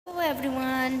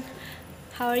everyone,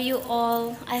 how are you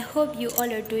all? I hope you all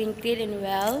are doing great and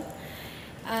well.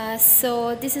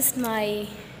 So this is my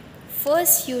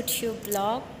first YouTube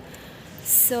vlog.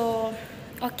 So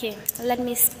okay, let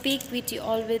me speak with you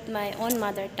all with my own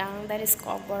mother tongue, that is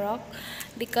Koborok,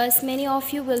 because many of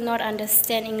you will not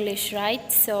understand English, right?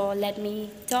 So let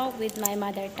me talk with my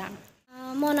mother tongue.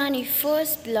 Monani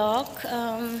first vlog.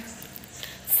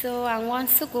 So I want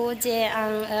to go je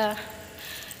ang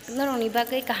Naroni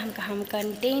bagay kaham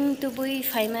content to bui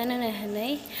faimana na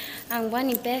hanay ang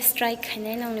one best try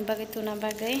khanay nang ni bagay tu na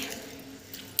bagay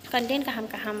content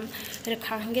kaham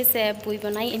rekhangge se bui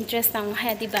banai interest ang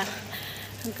hai diba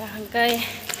ang kay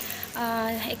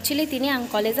actually tini ang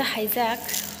college hijack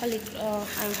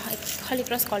Holy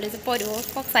Cross college podo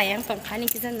kok sayang tong khani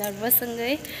kisa nervous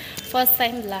ngai first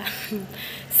time la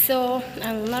so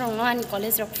ang narong no an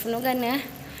college rok funuga na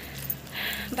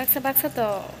baksa to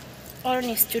or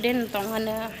ni student tong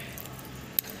ana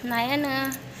naya na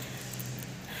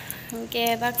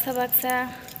ke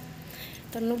baksa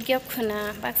to nugyap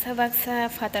khuna baksa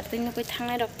fatar tin ko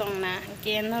thangai rok tong na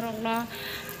ke norong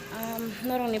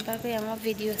ni ba ko yang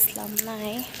videos lam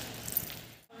nai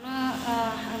no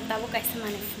ang tabo kaisa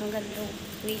mane fungal do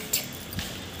wait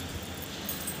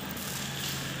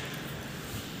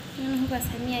nu ba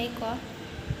sami ai ko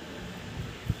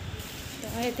to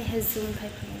ay te zoom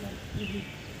khai fungal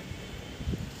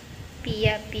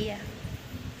Pia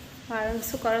parang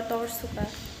suka tor suka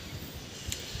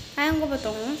ayang ko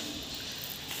batong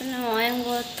ano ayang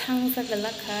ko thang sa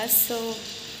galaka so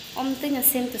omte na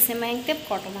same to same ayang tip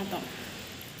ko tomatong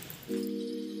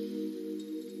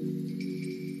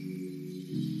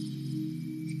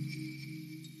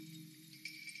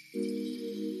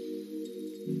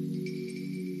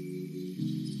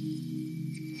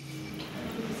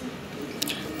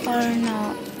or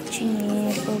no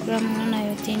chini program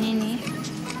na yotini ni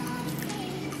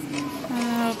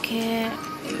okay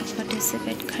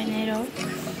participate khainai ro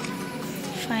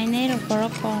final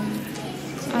korokom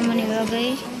amani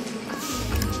bagai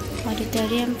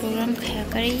auditorium program khaya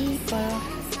kari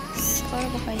or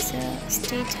paisa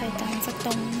stage hai tang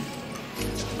saktong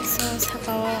so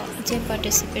sakawa je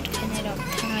participate khainai ro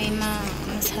thangai ma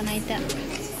sanai ta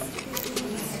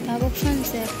tabuk fan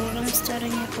se program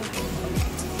starting ko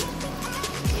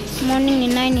morning ni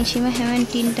 9 ni sima hemen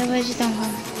 3 baje tang ha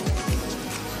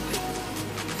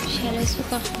shalai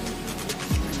suka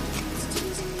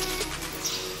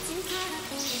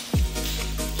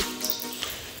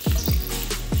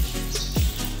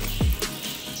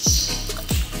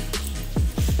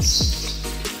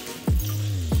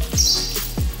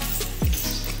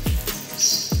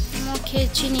okay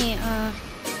chini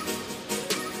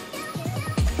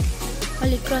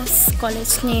Holy Cross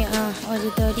college ni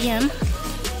auditorium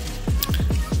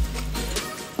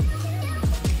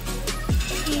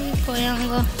koyang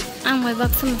go ang may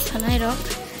bak sa sanay rock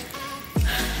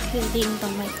building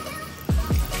pamay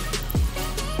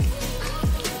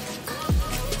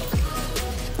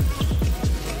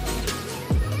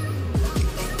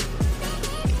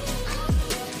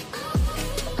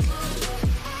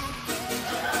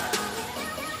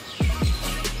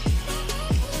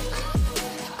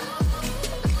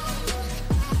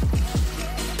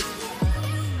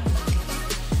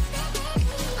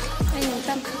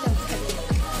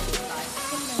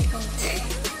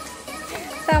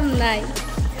Nai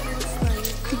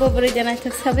bobro jana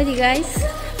tak sabari guys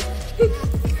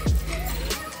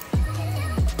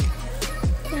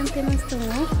yang temas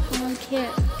tungo okay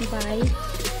bye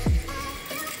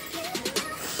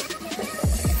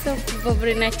so bobro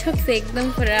na tak se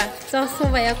ekdam pura so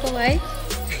baya ko bhai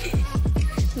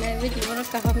nai be jibon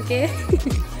kaham ke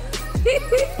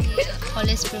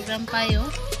college program payo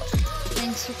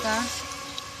thanks suka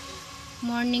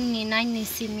morning ni 9 ni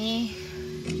simi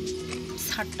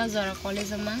 7 jara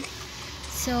college ma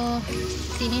so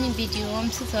tini ni video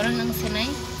हमसे जरा नंग से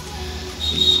नहीं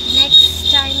next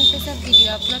time पे सब video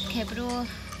upload खेबरो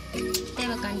ते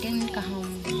बा content कहाँ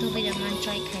तो भी जमान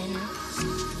try करना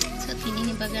so tini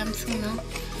ni बागाम सुनो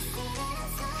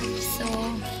so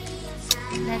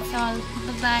that's all,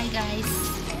 bye bye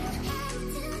guys.